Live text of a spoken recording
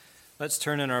Let's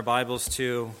turn in our Bibles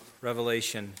to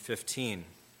Revelation 15.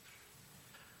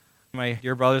 My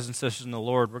dear brothers and sisters in the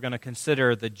Lord, we're going to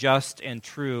consider the just and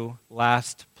true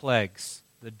last plagues.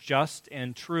 The just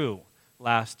and true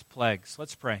last plagues.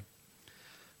 Let's pray.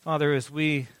 Father, as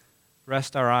we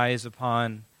rest our eyes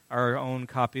upon our own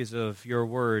copies of your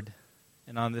word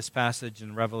and on this passage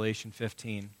in Revelation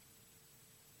 15,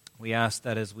 we ask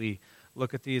that as we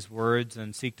look at these words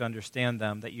and seek to understand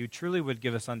them, that you truly would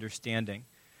give us understanding,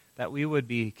 that we would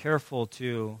be careful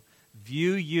to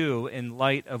view you in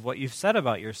light of what you've said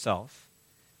about yourself,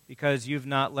 because you've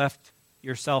not left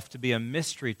yourself to be a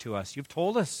mystery to us. You've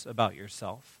told us about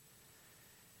yourself.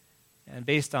 And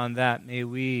based on that, may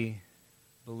we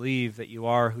believe that you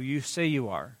are who you say you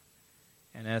are.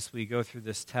 And as we go through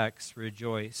this text,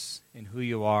 rejoice in who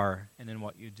you are and in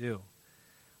what you do.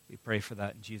 We pray for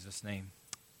that in Jesus' name.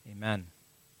 Amen.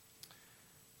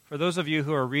 For those of you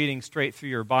who are reading straight through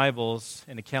your Bibles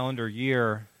in a calendar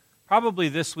year, probably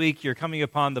this week you're coming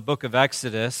upon the book of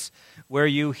Exodus, where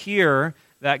you hear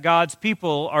that God's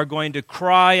people are going to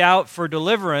cry out for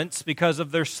deliverance because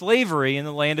of their slavery in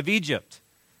the land of Egypt.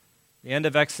 The end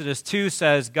of Exodus 2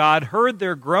 says, God heard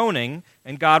their groaning,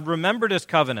 and God remembered his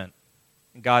covenant.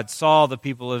 And God saw the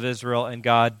people of Israel, and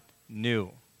God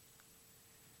knew.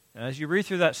 And as you read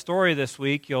through that story this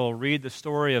week, you'll read the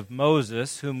story of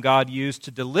Moses, whom God used to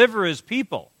deliver his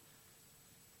people.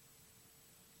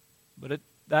 But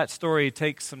that story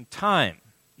takes some time.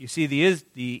 You see,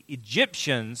 the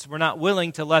Egyptians were not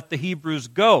willing to let the Hebrews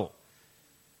go.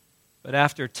 But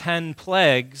after 10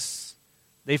 plagues,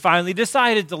 they finally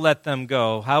decided to let them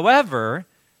go. However,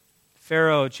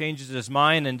 Pharaoh changes his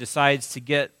mind and decides to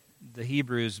get the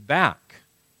Hebrews back.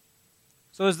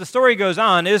 So as the story goes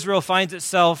on, Israel finds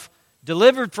itself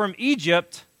delivered from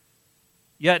Egypt,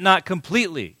 yet not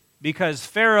completely, because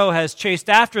Pharaoh has chased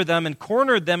after them and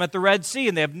cornered them at the Red Sea,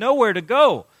 and they have nowhere to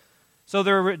go. So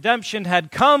their redemption had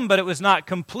come, but it was not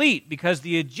complete, because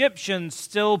the Egyptians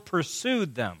still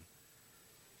pursued them.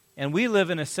 And we live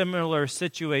in a similar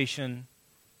situation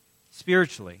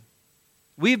spiritually.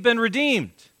 We've been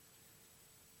redeemed,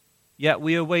 yet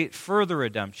we await further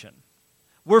redemption.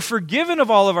 We're forgiven of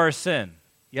all of our sin,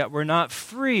 yet we're not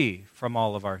free from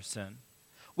all of our sin.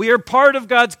 We are part of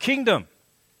God's kingdom,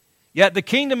 yet the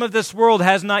kingdom of this world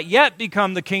has not yet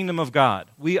become the kingdom of God.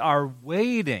 We are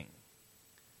waiting.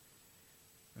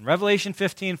 And Revelation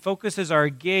 15 focuses our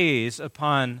gaze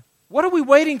upon what are we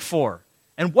waiting for?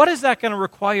 And what is that going to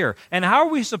require? And how are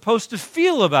we supposed to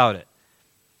feel about it?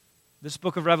 This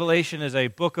book of Revelation is a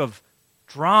book of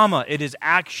drama. It is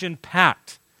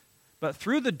action-packed. But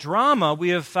through the drama, we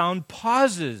have found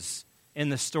pauses in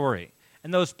the story.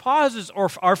 And those pauses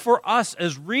are for us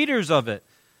as readers of it.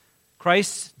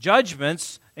 Christ's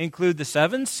judgments include the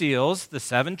 7 seals, the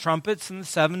 7 trumpets, and the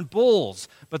 7 bowls.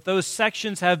 But those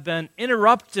sections have been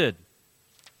interrupted.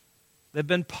 They've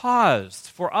been paused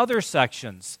for other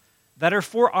sections that are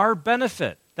for our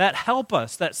benefit, that help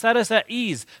us, that set us at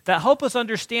ease, that help us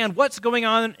understand what's going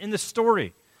on in the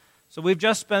story. So we've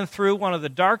just been through one of the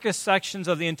darkest sections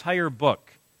of the entire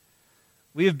book.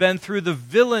 We have been through the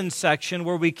villain section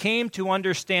where we came to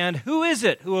understand who is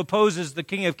it who opposes the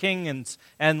King of Kings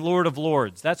and Lord of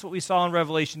Lords. That's what we saw in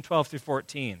Revelation 12 through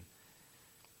 14.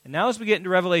 And now as we get into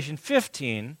Revelation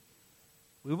 15,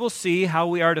 we will see how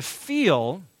we are to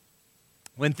feel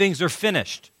when things are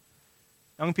finished.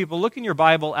 Young people, look in your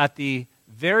Bible at the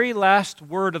very last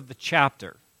word of the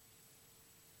chapter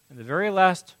and the very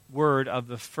last word of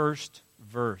the first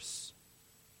verse.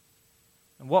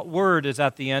 And what word is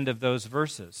at the end of those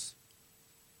verses?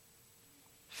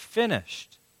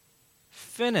 Finished.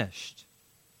 Finished.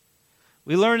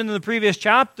 We learned in the previous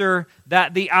chapter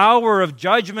that the hour of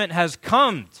judgment has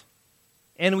come.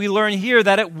 And we learn here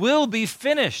that it will be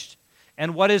finished.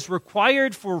 And what is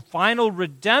required for final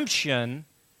redemption,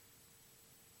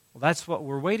 well, that's what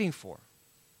we're waiting for.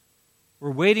 We're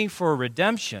waiting for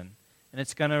redemption, and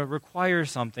it's going to require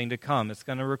something to come. It's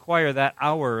going to require that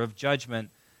hour of judgment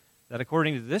that,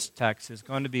 according to this text, is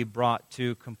going to be brought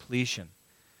to completion.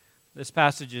 This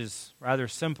passage is rather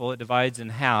simple. It divides in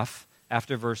half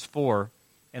after verse 4.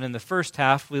 And in the first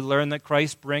half, we learn that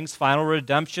Christ brings final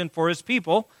redemption for his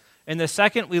people. In the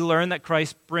second, we learn that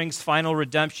Christ brings final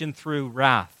redemption through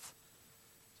wrath.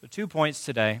 So 2 points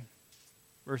today.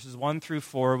 Verses 1 through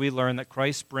 4, we learn that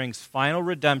Christ brings final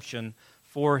redemption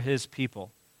for his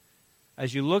people.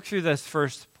 As you look through this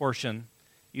first portion,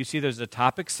 you see there's a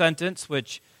topic sentence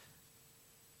which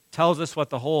tells us what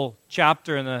the whole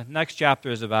chapter and the next chapter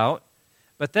is about.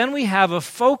 But then we have a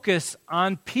focus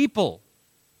on people.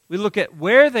 We look at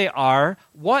where they are,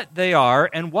 what they are,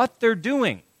 and what they're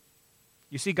doing.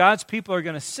 You see, God's people are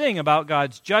going to sing about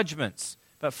God's judgments.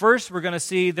 But first, we're going to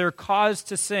see their cause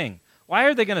to sing. Why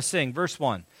are they going to sing? Verse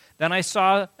 1. Then I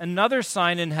saw another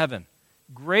sign in heaven,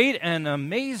 great and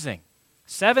amazing,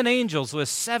 7 angels with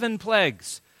 7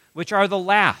 plagues, which are the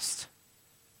last.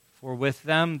 For with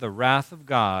them the wrath of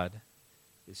God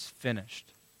is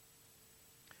finished.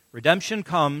 Redemption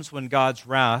comes when God's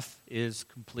wrath is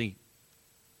complete.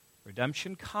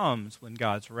 Redemption comes when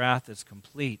God's wrath is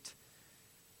complete.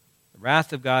 The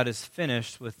wrath of God is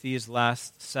finished with these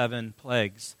last 7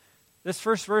 plagues. This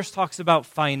first verse talks about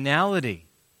finality.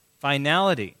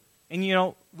 Finality.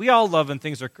 And we all love when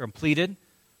things are completed.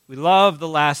 We love the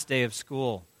last day of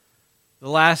school, the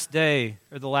last day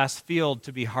or the last field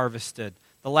to be harvested,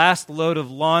 the last load of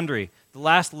laundry, the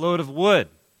last load of wood,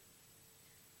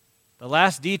 the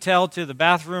last detail to the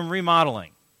bathroom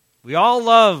remodeling. We all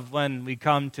love when we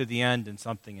come to the end and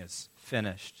something is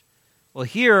finished. Well,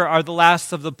 here are the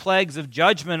last of the plagues of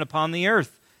judgment upon the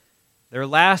earth. They're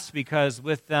last because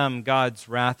with them God's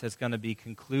wrath is going to be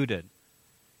concluded.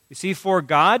 You see, for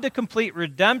God to complete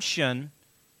redemption,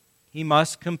 He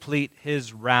must complete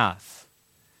His wrath.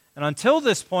 And until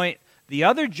this point, the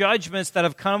other judgments that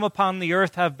have come upon the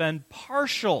earth have been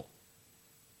partial.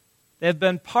 They've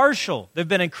been partial. They've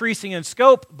been increasing in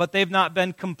scope, but they've not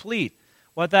been complete.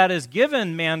 What that has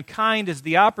given mankind is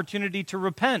the opportunity to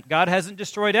repent. God hasn't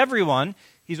destroyed everyone.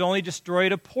 He's only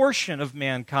destroyed a portion of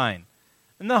mankind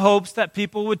in the hopes that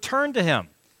people would turn to Him.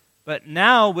 But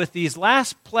now, with these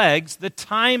last plagues, the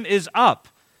time is up.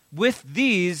 With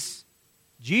these,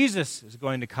 Jesus is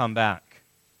going to come back.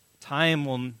 Time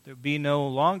will be no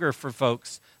longer for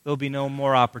folks. There'll be no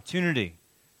more opportunity.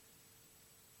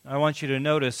 I want you to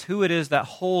notice who it is that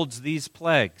holds these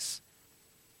plagues.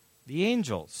 The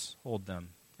angels hold them.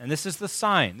 And this is the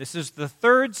sign. This is the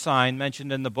third sign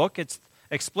mentioned in the book. It's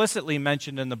explicitly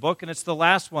mentioned in the book, and it's the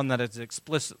last one that is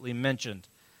explicitly mentioned.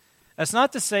 That's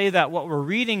not to say that what we're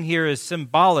reading here is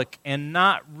symbolic and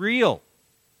not real.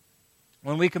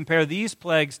 When we compare these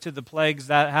plagues to the plagues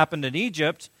that happened in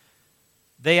Egypt,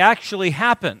 they actually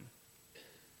happen.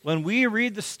 When we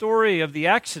read the story of the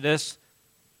Exodus,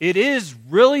 it is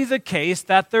really the case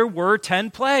that there were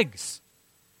 10 plagues.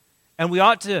 And we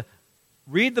ought to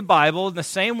read the Bible in the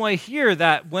same way here,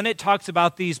 that when it talks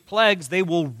about these plagues, they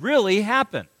will really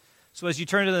happen. So as you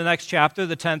turn to the next chapter,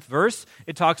 the 10th verse,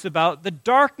 it talks about the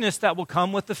darkness that will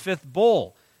come with the 5th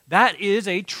bowl. That is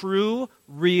a true,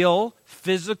 real,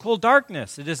 physical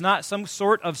darkness. It is not some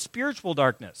sort of spiritual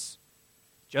darkness.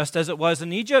 Just as it was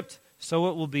in Egypt, so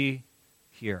it will be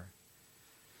here.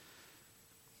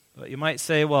 But you might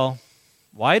say, well,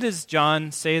 why does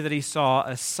John say that he saw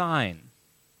a sign?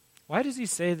 Why does he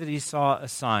say that he saw a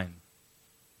sign?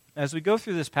 As we go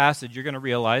through this passage, you're going to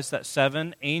realize that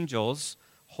 7 angels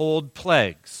hold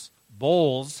plagues,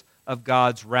 bowls of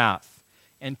God's wrath.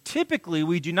 And typically,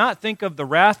 we do not think of the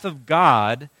wrath of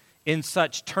God in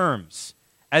such terms,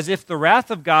 as if the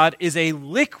wrath of God is a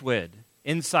liquid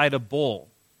inside a bowl.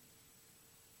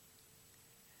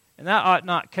 And that ought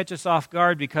not catch us off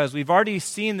guard, because we've already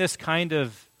seen this kind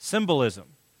of symbolism.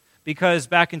 Because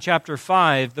back in chapter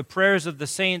 5, the prayers of the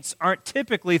saints aren't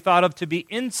typically thought of to be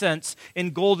incense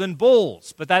in golden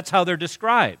bowls, but that's how they're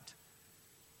described.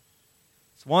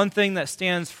 It's one thing that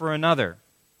stands for another.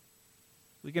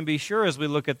 We can be sure as we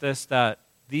look at this that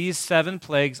these 7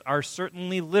 plagues are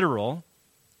certainly literal,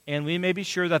 and we may be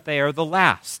sure that they are the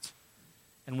last.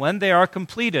 And when they are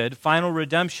completed, final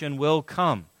redemption will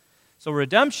come. So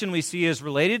redemption, we see, is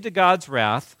related to God's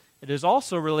wrath. It is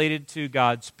also related to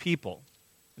God's people.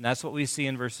 And that's what we see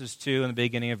in verses 2 and the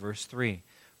beginning of verse 3.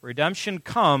 Redemption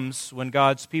comes when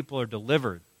God's people are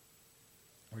delivered.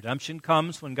 Redemption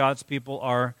comes when God's people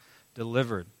are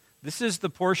delivered. This is the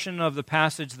portion of the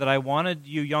passage that I wanted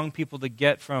you young people to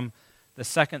get from the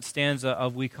second stanza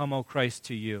of We Come, O Christ,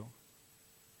 to You.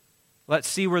 Let's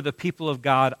see where the people of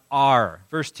God are.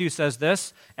 Verse 2 says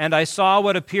this, and I saw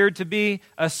what appeared to be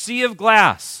a sea of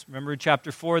glass. Remember in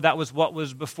chapter 4, that was what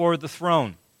was before the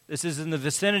throne. This is in the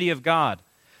vicinity of God.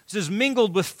 This is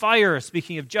mingled with fire,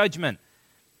 speaking of judgment.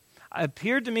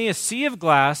 Appeared to me a sea of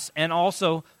glass, and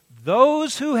also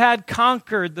those who had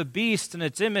conquered the beast and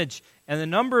its image and the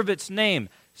number of its name,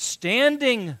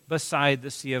 standing beside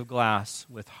the sea of glass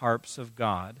with harps of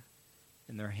God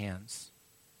in their hands.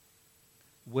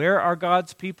 Where are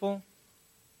God's people?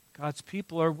 God's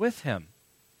people are with Him.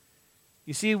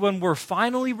 You see, when we're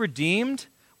finally redeemed,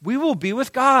 we will be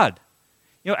with God.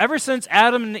 Ever since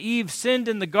Adam and Eve sinned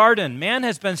in the garden, man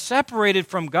has been separated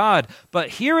from God. But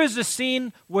here is a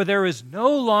scene where there is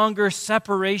no longer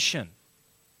separation.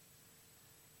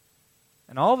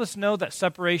 And all of us know that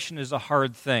separation is a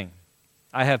hard thing.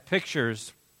 I have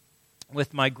pictures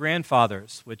with my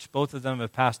grandfathers, which both of them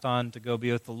have passed on to go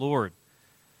be with the Lord.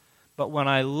 But when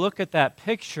I look at that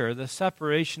picture, the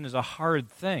separation is a hard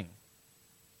thing.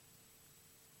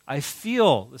 I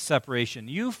feel the separation.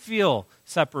 You feel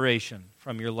separation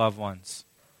from your loved ones.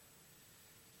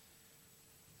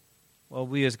 Well,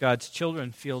 we as God's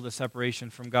children feel the separation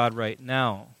from God right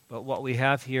now. But what we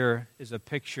have here is a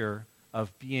picture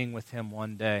of being with Him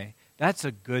one day. That's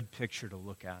a good picture to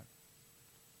look at.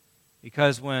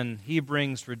 Because when He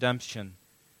brings redemption,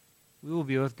 we will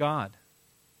be with God.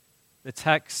 The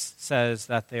text says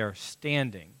that they are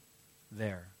standing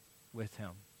there with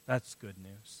Him. That's good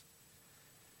news.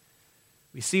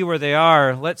 We see where they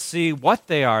are. Let's see what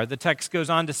they are. The text goes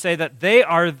on to say that they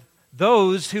are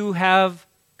those who have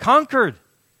conquered.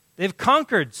 They've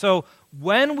conquered. So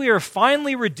when we are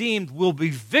finally redeemed, we'll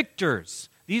be victors.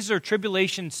 These are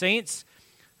tribulation saints.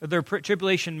 They're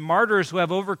tribulation martyrs who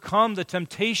have overcome the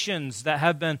temptations that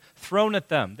have been thrown at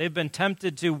them. They've been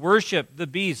tempted to worship the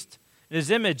beast in his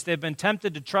image. They've been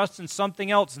tempted to trust in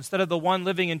something else instead of the one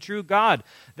living and true God.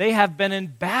 They have been in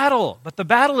battle, but the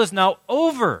battle is now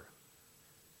over.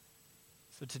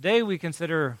 So today we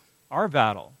consider our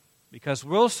battle because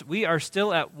we are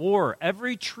still at war.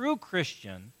 Every true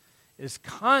Christian is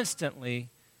constantly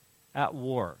at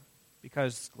war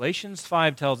because Galatians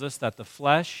 5 tells us that the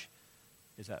flesh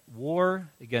is at war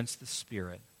against the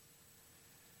Spirit.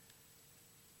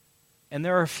 And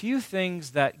there are a few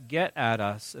things that get at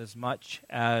us as much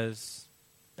as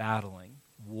battling,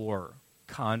 war,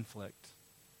 conflict.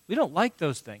 We don't like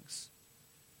those things.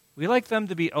 We like them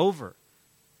to be over.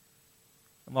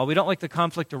 And while we don't like the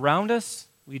conflict around us,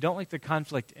 we don't like the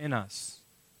conflict in us.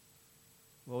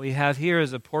 What we have here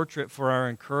is a portrait for our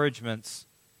encouragements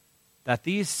that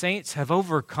these saints have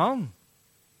overcome.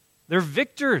 They're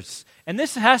victors. And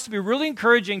this has to be really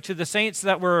encouraging to the saints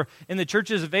that were in the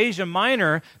churches of Asia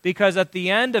Minor, because at the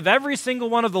end of every single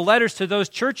one of the letters to those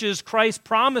churches, Christ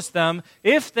promised them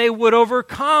if they would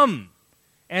overcome.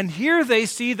 And here they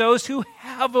see those who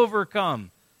have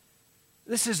overcome.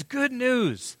 This is good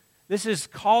news. This is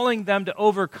calling them to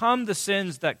overcome the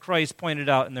sins that Christ pointed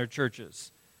out in their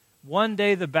churches. One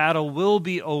day the battle will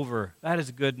be over. That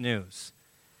is good news.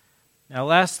 Now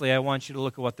lastly, I want you to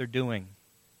look at what they're doing.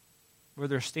 Where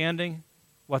they're standing,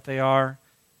 what they are.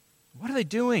 What are they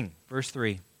doing? Verse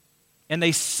 3. And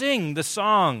they sing the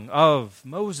song of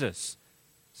Moses.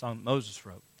 The song Moses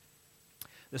wrote.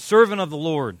 The servant of the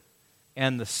Lord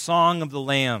and the song of the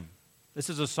Lamb. This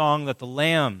is a song that the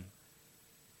Lamb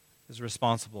is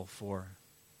responsible for.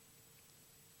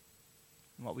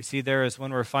 And what we see there is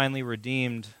when we're finally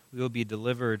redeemed, we will be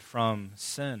delivered from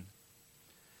sin.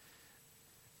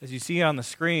 As you see on the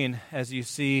screen, as you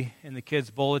see in the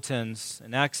kids' bulletins,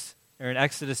 in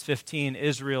Exodus 15,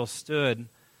 Israel stood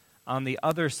on the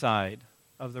other side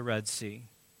of the Red Sea.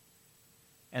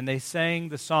 And they sang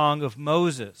the song of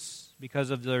Moses because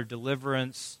of their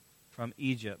deliverance from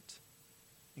Egypt.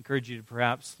 I encourage you to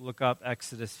perhaps look up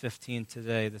Exodus 15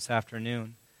 today, this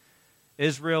afternoon.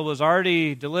 Israel was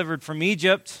already delivered from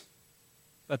Egypt,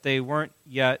 but they weren't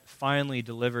yet finally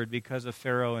delivered because of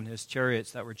Pharaoh and his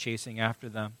chariots that were chasing after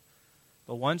them.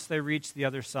 But once they reach the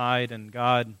other side and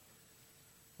God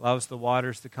allows the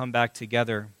waters to come back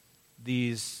together,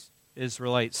 these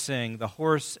Israelites sing, the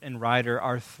horse and rider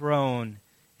are thrown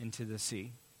into the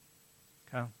sea.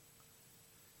 Okay?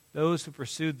 Those who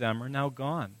pursued them are now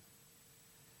gone.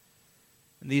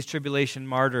 And these tribulation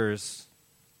martyrs,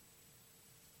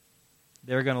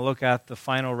 they're going to look at the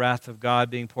final wrath of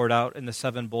God being poured out in the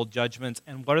 7 bold judgments.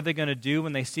 And what are they going to do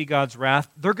when they see God's wrath?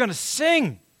 They're going to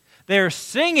sing. They're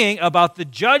singing about the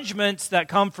judgments that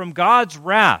come from God's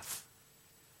wrath.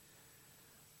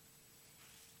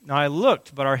 Now I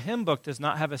looked, but our hymn book does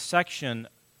not have a section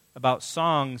about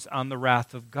songs on the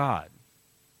wrath of God.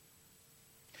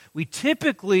 We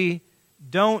typically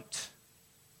don't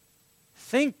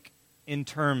think in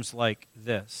terms like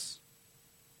this.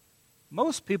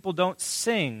 Most people don't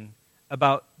sing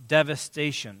about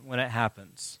devastation when it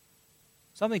happens.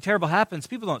 Something terrible happens,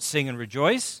 people don't sing and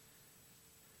rejoice.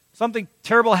 Something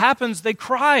terrible happens, they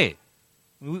cry.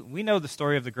 We know the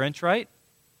story of the Grinch, right?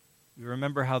 You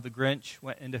remember how the Grinch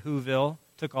went into Whoville,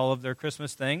 took all of their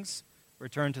Christmas things,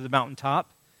 returned to the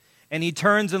mountaintop, and he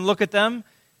turns and look at them,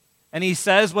 and he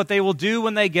says what they will do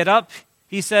when they get up.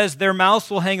 He says their mouths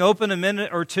will hang open a minute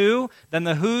or two, then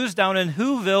the Who's down in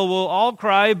Whoville will all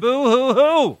cry,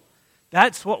 boo-hoo-hoo.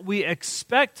 That's what we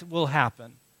expect will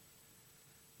happen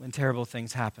when terrible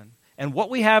things happen. And what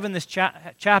we have in this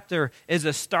chapter is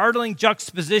a startling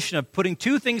juxtaposition of putting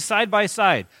two things side by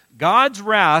side, God's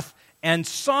wrath and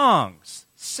songs,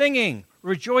 singing,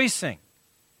 rejoicing.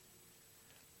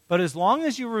 But as long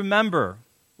as you remember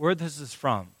where this is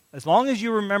from, as long as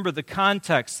you remember the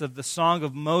context of the Song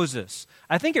of Moses,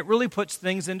 I think it really puts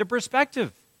things into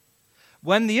perspective.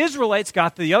 When the Israelites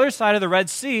got to the other side of the Red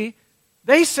Sea,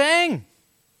 they sang.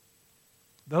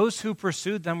 Those who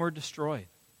pursued them were destroyed.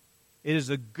 It is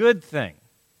a good thing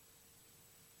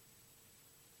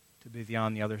to be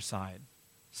on the other side,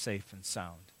 safe and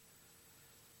sound.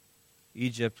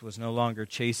 Egypt was no longer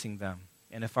chasing them.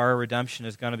 And if our redemption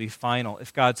is going to be final,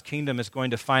 if God's kingdom is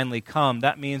going to finally come,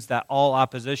 that means that all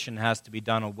opposition has to be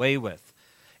done away with.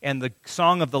 And the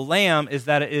song of the Lamb is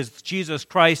that it is Jesus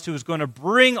Christ who is going to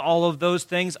bring all of those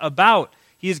things about.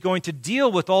 He is going to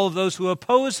deal with all of those who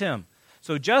oppose him.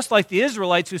 So just like the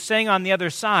Israelites who sang on the other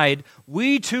side,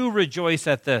 we too rejoice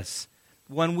at this.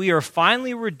 When we are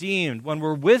finally redeemed, when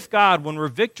we're with God, when we're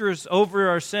victors over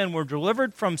our sin, we're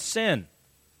delivered from sin,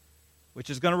 which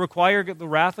is going to require the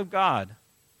wrath of God,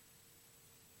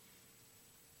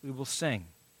 we will sing.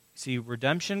 See,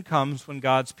 redemption comes when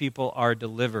God's people are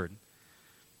delivered.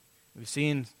 We've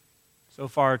seen so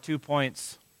far 2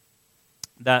 points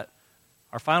that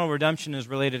our final redemption is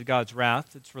related to God's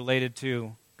wrath. It's related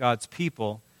to God's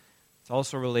people. It's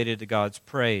also related to God's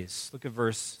praise. Look at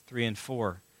verse 3 and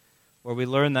 4. Where we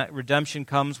learn that redemption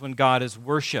comes when God is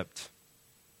worshipped.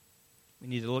 We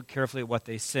need to look carefully at what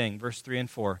they sing. Verse 3 and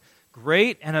 4.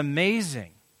 Great and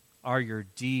amazing are your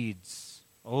deeds,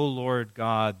 O Lord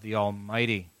God, the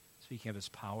Almighty. Speaking of his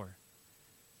power.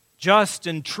 Just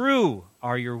and true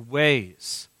are your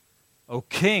ways, O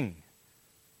King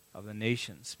of the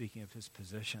nations. Speaking of his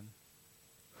position.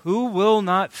 Who will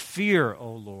not fear,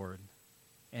 O Lord,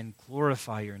 and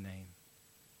glorify your name?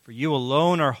 For you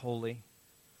alone are holy.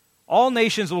 All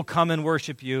nations will come and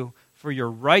worship you, for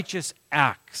your righteous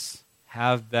acts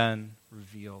have been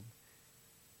revealed.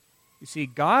 You see,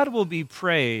 God will be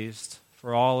praised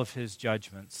for all of his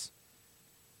judgments.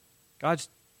 God's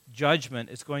judgment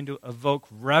is going to evoke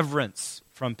reverence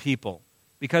from people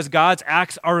because God's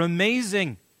acts are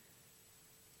amazing.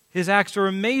 His acts are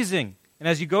amazing. And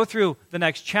as you go through the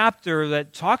next chapter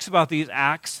that talks about these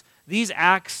acts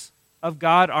of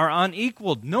God are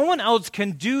unequaled. No one else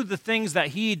can do the things that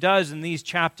he does in these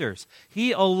chapters.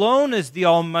 He alone is the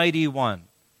Almighty One.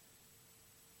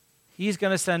 He's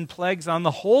going to send plagues on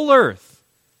the whole earth.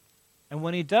 And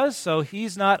when he does so,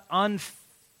 he's not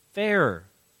unfair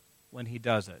when he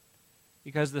does it.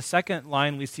 Because the second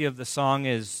line we see of the song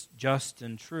is just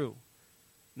and true.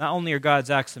 Not only are God's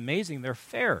acts amazing, they're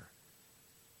fair.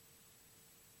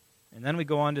 And then we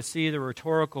go on to see the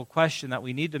rhetorical question that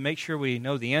we need to make sure we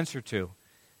know the answer to.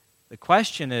 The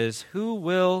question is, who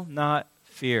will not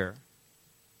fear?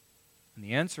 And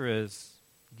the answer is,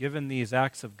 given these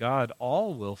acts of God,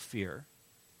 all will fear.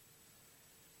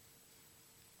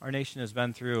 Our nation has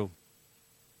been through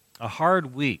a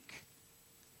hard week.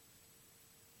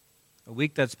 A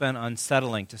week that's been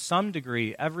unsettling. To some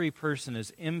degree, every person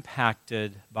is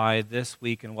impacted by this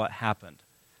week and what happened.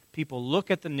 People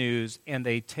look at the news and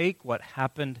they take what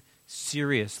happened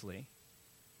seriously.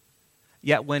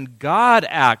 Yet when God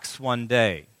acts one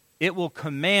day, it will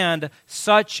command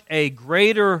such a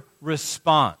greater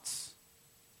response.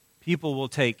 People will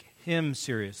take him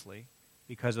seriously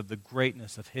because of the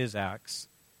greatness of his acts.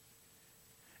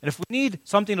 And if we need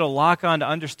something to lock on to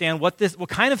understand what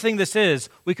kind of thing this is,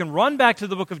 we can run back to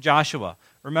the book of Joshua.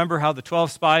 Remember how the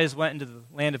 12 spies went into the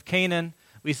land of Canaan?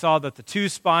 We saw that the 2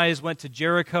 spies went to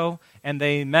Jericho and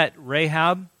they met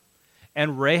Rahab.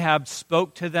 And Rahab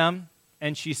spoke to them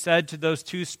and she said to those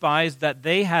 2 spies that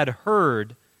they had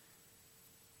heard,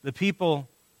 the people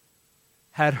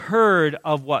had heard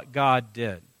of what God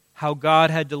did. How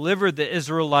God had delivered the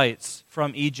Israelites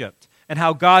from Egypt. And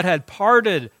how God had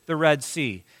parted the Red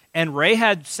Sea. And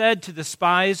Rahab said to the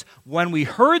spies, when we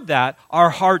heard that, our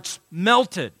hearts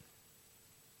melted.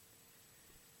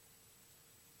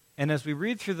 And as we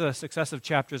read through the successive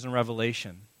chapters in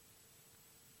Revelation,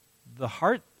 the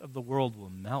heart of the world will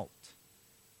melt.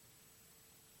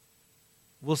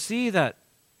 We'll see that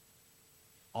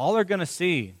all are going to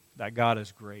see that God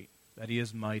is great, that he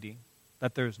is mighty,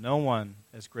 that there's no one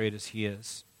as great as he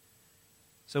is.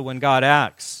 So when God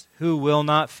acts, who will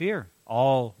not fear?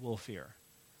 All will fear.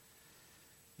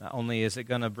 Not only is it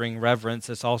going to bring reverence,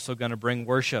 it's also going to bring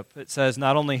worship. It says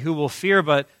not only who will fear,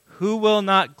 but who will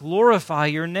not glorify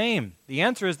your name? The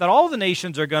answer is that all the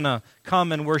nations are going to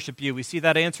come and worship you. We see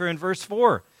that answer in verse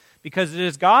 4. Because it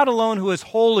is God alone who is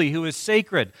holy, who is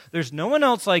sacred. There's no one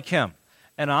else like him.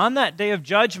 And on that day of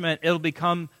judgment, it'll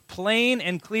become plain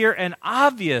and clear and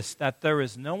obvious that there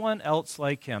is no one else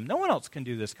like him. No one else can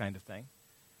do this kind of thing.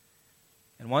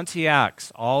 And once he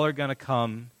acts, all are going to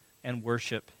come and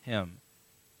worship him.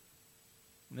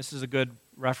 And this is a good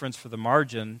reference for the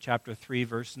margin, chapter 3,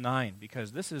 verse 9,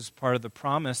 because this is part of the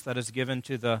promise that is given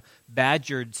to the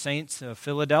badgered saints of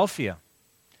Philadelphia.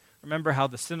 Remember how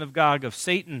the synagogue of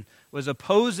Satan was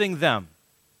opposing them,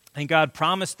 and God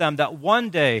promised them that one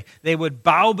day they would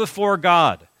bow before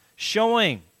God,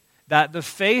 showing that the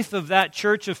faith of that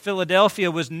church of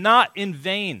Philadelphia was not in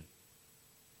vain.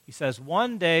 He says,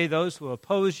 one day those who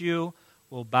oppose you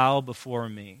will bow before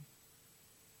me.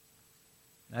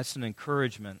 That's an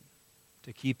encouragement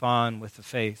to keep on with the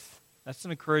faith. That's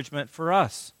an encouragement for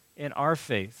us in our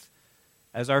faith.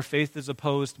 As our faith is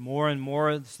opposed more and more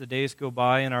as the days go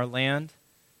by in our land,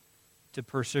 to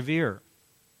persevere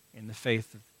in the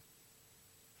faith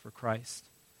for Christ.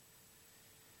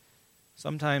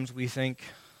 Sometimes we think,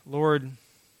 Lord,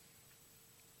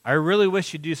 I really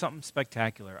wish you'd do something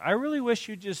spectacular. I really wish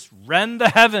you'd just rend the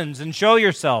heavens and show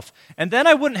yourself. And then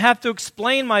I wouldn't have to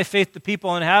explain my faith to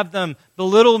people and have them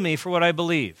belittle me for what I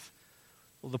believe.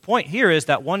 Well, the point here is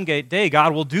that one day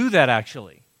God will do that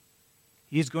actually.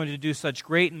 He's going to do such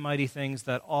great and mighty things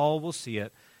that all will see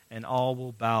it and all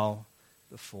will bow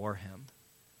before him.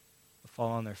 They'll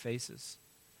fall on their faces.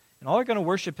 And all are going to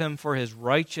worship him for his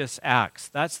righteous acts.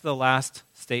 That's the last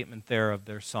statement there of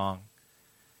their song.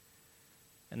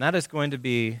 And that is going to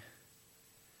be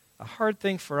a hard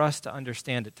thing for us to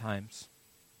understand at times.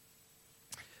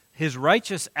 His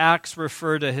righteous acts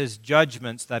refer to his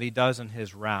judgments that he does in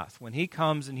his wrath. When he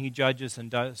comes and he judges and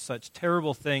does such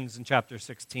terrible things in chapter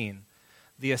 16,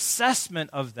 the assessment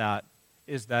of that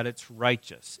is that it's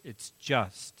righteous, it's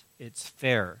just, it's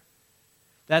fair.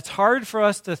 That's hard for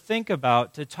us to think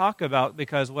about, to talk about,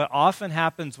 because what often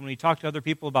happens when we talk to other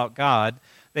people about God,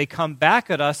 they come back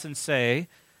at us and say,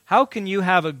 how can you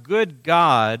have a good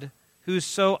God who's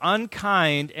so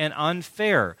unkind and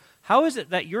unfair? How is it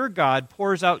that your God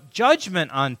pours out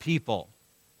judgment on people?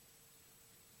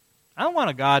 I don't want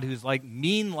a God who's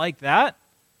mean like that.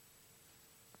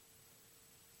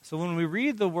 So when we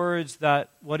read the words that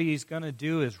what he's going to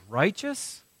do is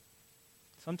righteous,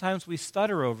 sometimes we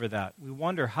stutter over that. We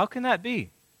wonder, how can that be?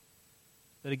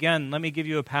 But again, let me give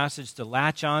you a passage to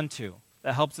latch onto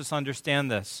that helps us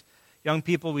understand this. Young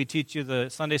people, we teach you the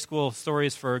Sunday school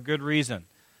stories for a good reason.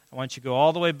 I want you to go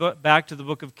all the way back to the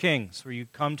book of Kings, where you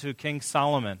come to King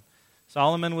Solomon.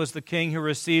 Solomon was the king who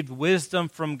received wisdom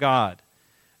from God.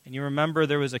 And you remember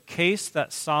there was a case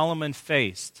that Solomon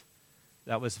faced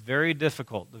that was very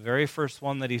difficult, the very first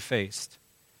one that he faced.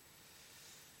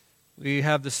 We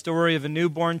have the story of a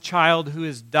newborn child who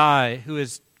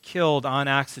is killed on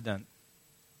accident.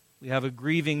 We have a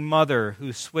grieving mother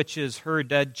who switches her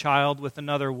dead child with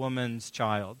another woman's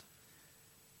child.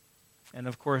 And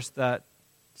of course, that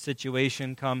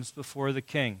situation comes before the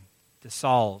king to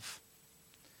solve.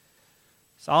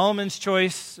 Solomon's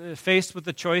choice, faced with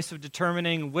the choice of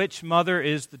determining which mother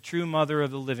is the true mother of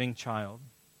the living child.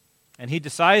 And he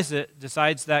decides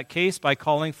that case by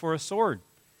calling for a sword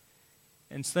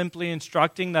and simply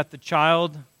instructing that the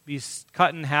child be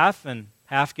cut in half and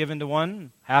half given to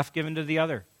one, half given to the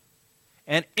other.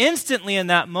 And instantly in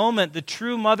that moment, the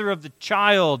true mother of the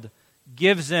child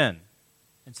gives in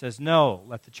and says, no,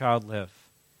 let the child live.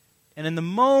 And in the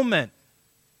moment,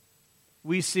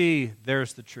 we see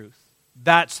there's the truth.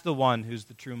 That's the one who's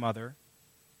the true mother.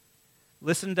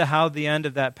 Listen to how the end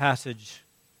of that passage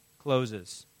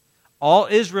closes. All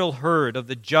Israel heard of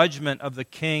the judgment of the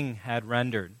king had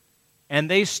rendered, and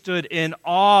they stood in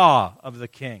awe of the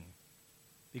king,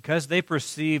 because they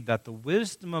perceived that the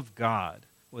wisdom of God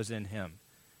was in him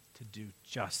to do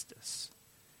justice.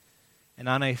 And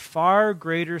on a far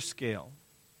greater scale,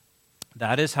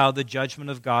 that is how the judgment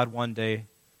of God one day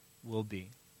will be.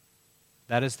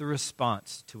 That is the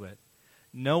response to it.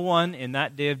 No one in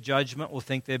that day of judgment will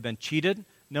think they've been cheated.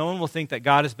 No one will think that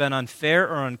God has been unfair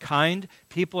or unkind.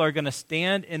 People are going to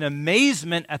stand in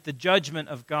amazement at the judgment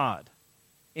of God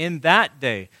in that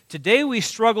day. Today we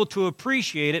struggle to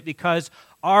appreciate it because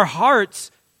our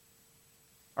hearts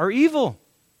are evil.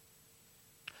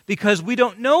 Because we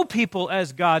don't know people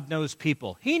as God knows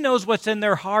people. He knows what's in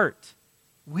their heart.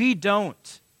 We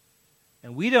don't.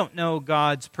 And we don't know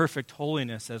God's perfect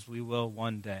holiness as we will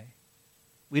one day.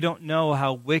 We don't know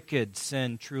how wicked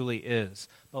sin truly is.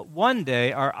 But one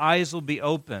day our eyes will be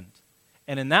opened.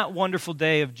 And in that wonderful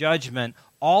day of judgment,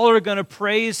 all are going to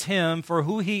praise him for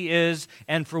who he is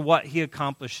and for what he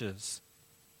accomplishes.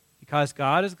 Because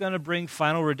God is going to bring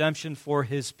final redemption for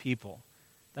his people.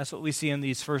 That's what we see in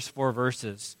these first 4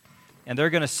 verses. And they're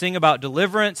going to sing about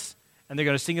deliverance, and they're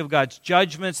going to sing of God's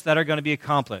judgments that are going to be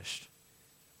accomplished.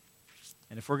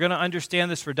 And if we're going to understand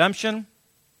this redemption,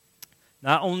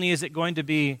 not only is it going to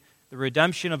be the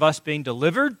redemption of us being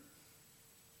delivered,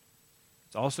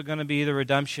 It's also going to be the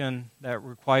redemption that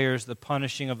requires the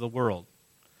punishing of the world.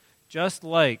 Just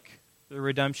like the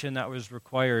redemption that was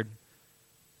required,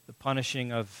 the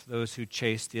punishing of those who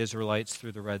chased the Israelites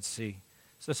through the Red Sea.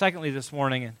 So secondly, this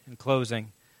morning, in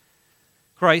closing,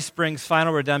 Christ brings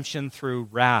final redemption through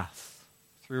wrath.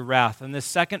 Through wrath. In this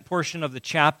second portion of the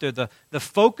chapter, the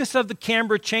focus of the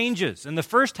camera changes. In the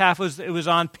first half, it was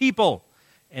on people,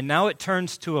 and now it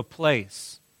turns to a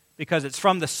place, because it's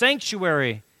from the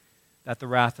sanctuary that the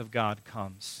wrath of God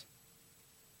comes.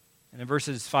 And in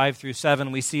verses 5 through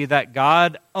 7, we see that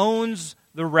God owns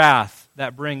the wrath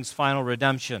that brings final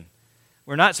redemption.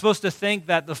 We're not supposed to think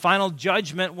that the final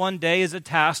judgment one day is a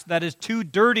task that is too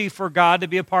dirty for God to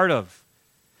be a part of.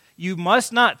 You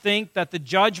must not think that the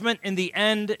judgment in the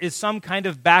end is some kind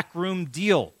of backroom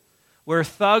deal where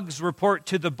thugs report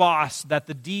to the boss that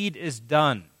the deed is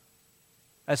done.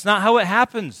 That's not how it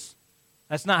happens.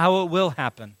 That's not how it will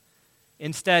happen.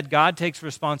 Instead, God takes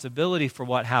responsibility for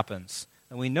what happens.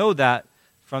 And we know that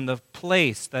from the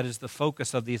place that is the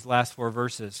focus of these last 4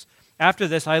 verses. After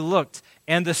this, I looked,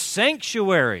 and the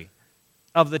sanctuary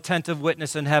of the tent of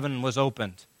witness in heaven was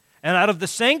opened. And out of the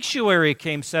sanctuary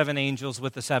came 7 angels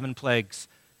with the 7 plagues,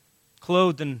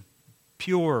 clothed in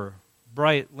pure,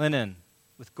 bright linen,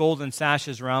 with golden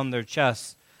sashes around their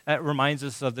chests. That reminds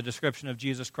us of the description of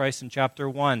Jesus Christ in chapter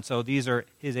 1. So these are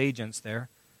his agents there,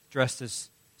 dressed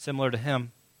as similar to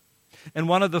him. And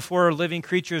one of the 4 living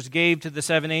creatures gave to the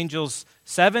 7 angels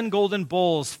 7 golden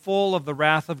bowls full of the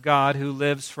wrath of God who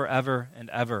lives forever and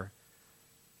ever.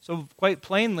 So quite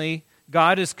plainly,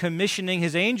 God is commissioning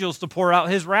his angels to pour out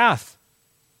his wrath.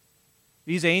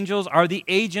 These angels are the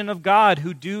agent of God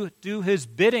who do his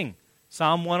bidding.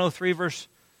 Psalm 103 verse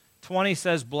 20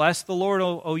 says, "Bless the Lord,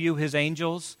 O you his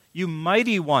angels, you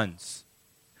mighty ones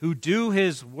who do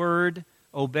his word,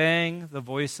 obeying the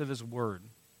voice of his word."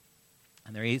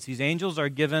 And these angels are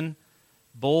given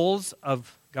bowls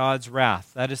of God's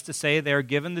wrath. That is to say, they are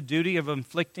given the duty of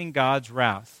inflicting God's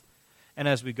wrath. And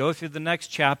as we go through the next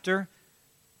chapter,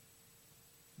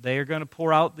 they are going to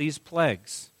pour out these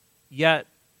plagues. Yet,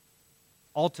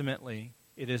 ultimately,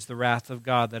 it is the wrath of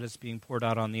God that is being poured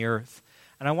out on the earth.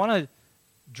 And I want to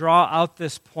draw out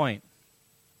this point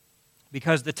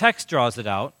because the text draws it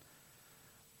out,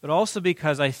 but also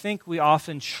because I think we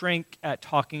often shrink at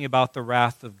talking about the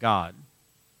wrath of God.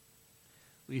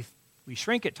 We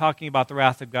shrink at talking about the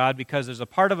wrath of God because there's a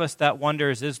part of us that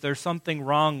wonders, is there something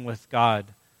wrong with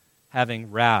God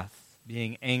having wrath,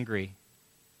 being angry?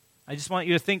 I just want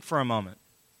you to think for a moment.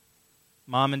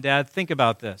 Mom and Dad, think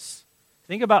about this.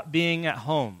 Think about being at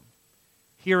home,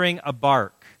 hearing a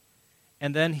bark,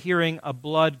 and then hearing a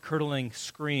blood-curdling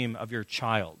scream of your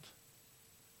child.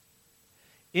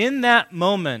 In that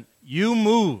moment, you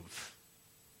move,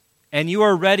 and you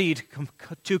are ready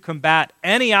to combat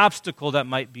any obstacle that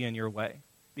might be in your way,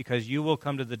 because you will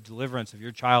come to the deliverance of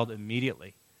your child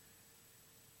immediately.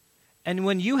 And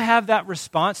when you have that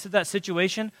response to that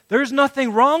situation, there's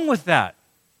nothing wrong with that.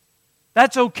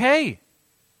 That's okay.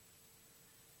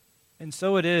 And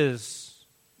so it is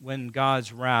when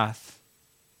God's wrath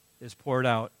is poured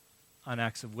out on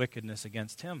acts of wickedness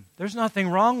against him. There's nothing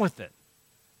wrong with it.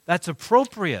 That's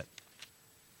appropriate.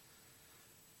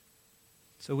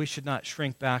 So we should not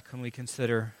shrink back when we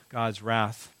consider God's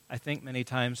wrath. I think many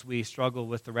times we struggle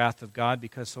with the wrath of God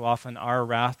because so often our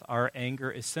wrath, our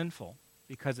anger is sinful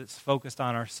because it's focused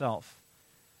on ourselves.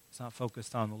 It's not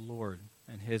focused on the Lord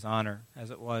and his honor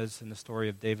as it was in the story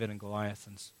of David and Goliath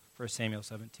in 1 Samuel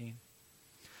 17.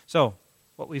 So,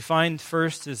 what we find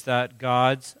first is that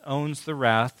God owns the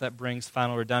wrath that brings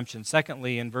final redemption.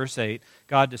 Secondly, in verse 8,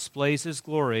 God displays his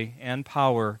glory and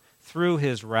power through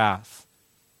his wrath.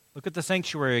 Look at the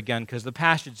sanctuary again, because the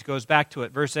passage goes back to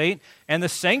it. Verse 8, "And the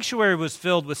sanctuary was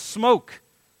filled with smoke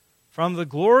from the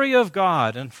glory of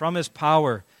God and from his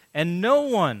power, and no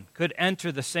one could enter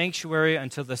the sanctuary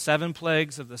until the 7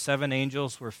 plagues of the 7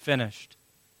 angels were finished."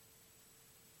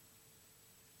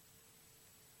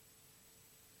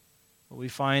 What we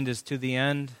find is to the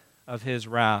end of his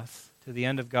wrath, to the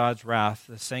end of God's wrath,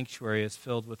 the sanctuary is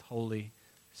filled with holy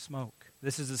smoke.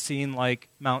 This is a scene like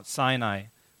Mount Sinai,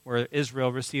 where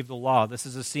Israel received the law. This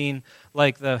is a scene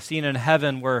like the scene in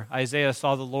heaven where Isaiah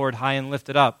saw the Lord high and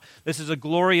lifted up. This is a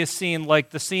glorious scene like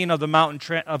the scene of the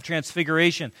mountain of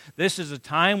transfiguration. This is a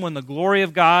time when the glory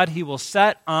of God he will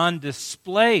set on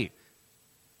display.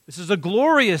 This is a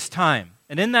glorious time.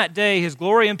 And in that day, his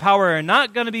glory and power are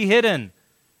not going to be hidden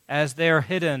as they are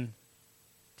hidden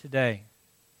today.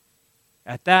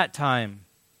 At that time,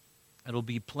 it'll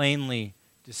be plainly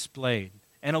displayed.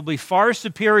 And it'll be far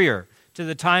superior to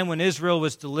the time when Israel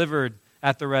was delivered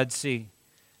at the Red Sea.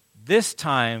 This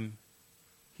time,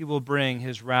 He will bring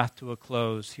his wrath to a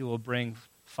close. He will bring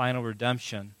final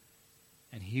redemption,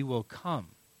 and he will come.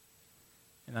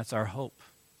 And that's our hope.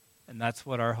 And that's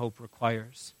what our hope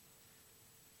requires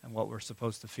and what we're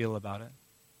supposed to feel about it.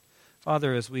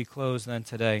 Father, as we close then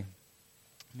today,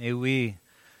 may we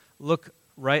look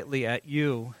rightly at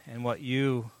you and what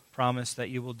you promise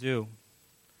that you will do.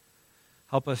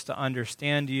 Help us to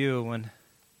understand you and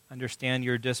understand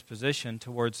your disposition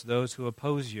towards those who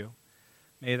oppose you.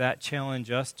 May that challenge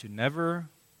us to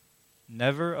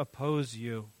never oppose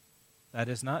you. That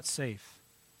is not safe.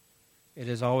 It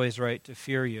is always right to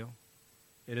fear you.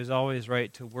 It is always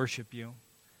right to worship you.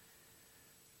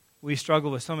 We struggle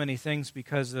with so many things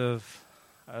because of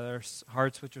our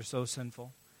hearts which are so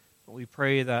sinful. But we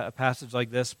pray that a passage like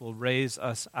this will raise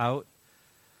us out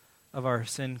of our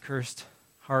sin-cursed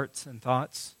hearts and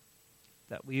thoughts,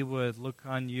 that we would look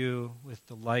on you with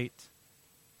delight,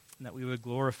 and that we would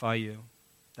glorify you,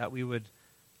 that we would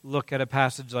look at a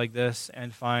passage like this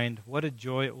and find what a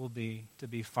joy it will be to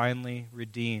be finally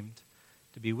redeemed,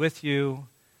 to be with you,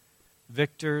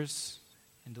 victors,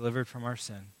 and delivered from our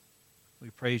sin.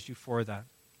 We praise you for that.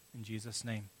 In Jesus'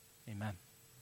 name, amen.